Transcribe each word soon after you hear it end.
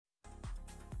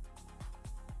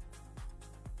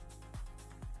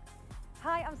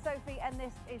Hi, I'm Sophie and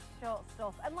this is Short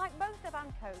Stuff. And like most of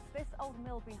Ancoats, this old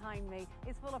mill behind me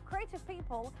is full of creative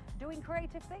people doing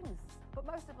creative things. But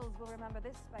most of us will remember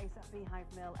this space at Beehive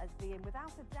Mill as being,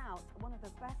 without a doubt, one of the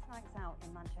best nights out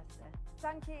in Manchester.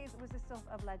 Sankey's was the stuff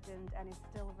of legend and is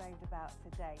still raved about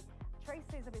today.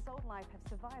 Traces of its old life have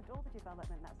survived all the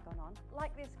development that's gone on,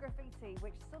 like this graffiti,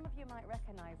 which some of you might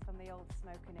recognise from the old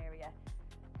smoking area,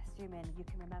 assuming you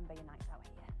can remember your nights out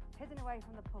here. Hidden away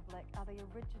from the public are the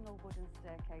original wooden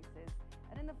staircases,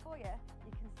 and in the foyer you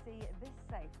can see this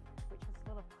safe, which was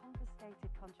full of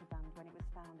confiscated contraband when it was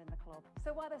found in the club.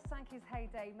 So while the Sankey's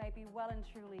heyday may be well and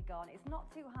truly gone, it's not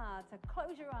too hard to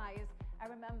close your eyes and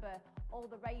remember all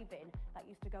the raving that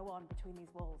used to go on between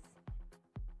these walls.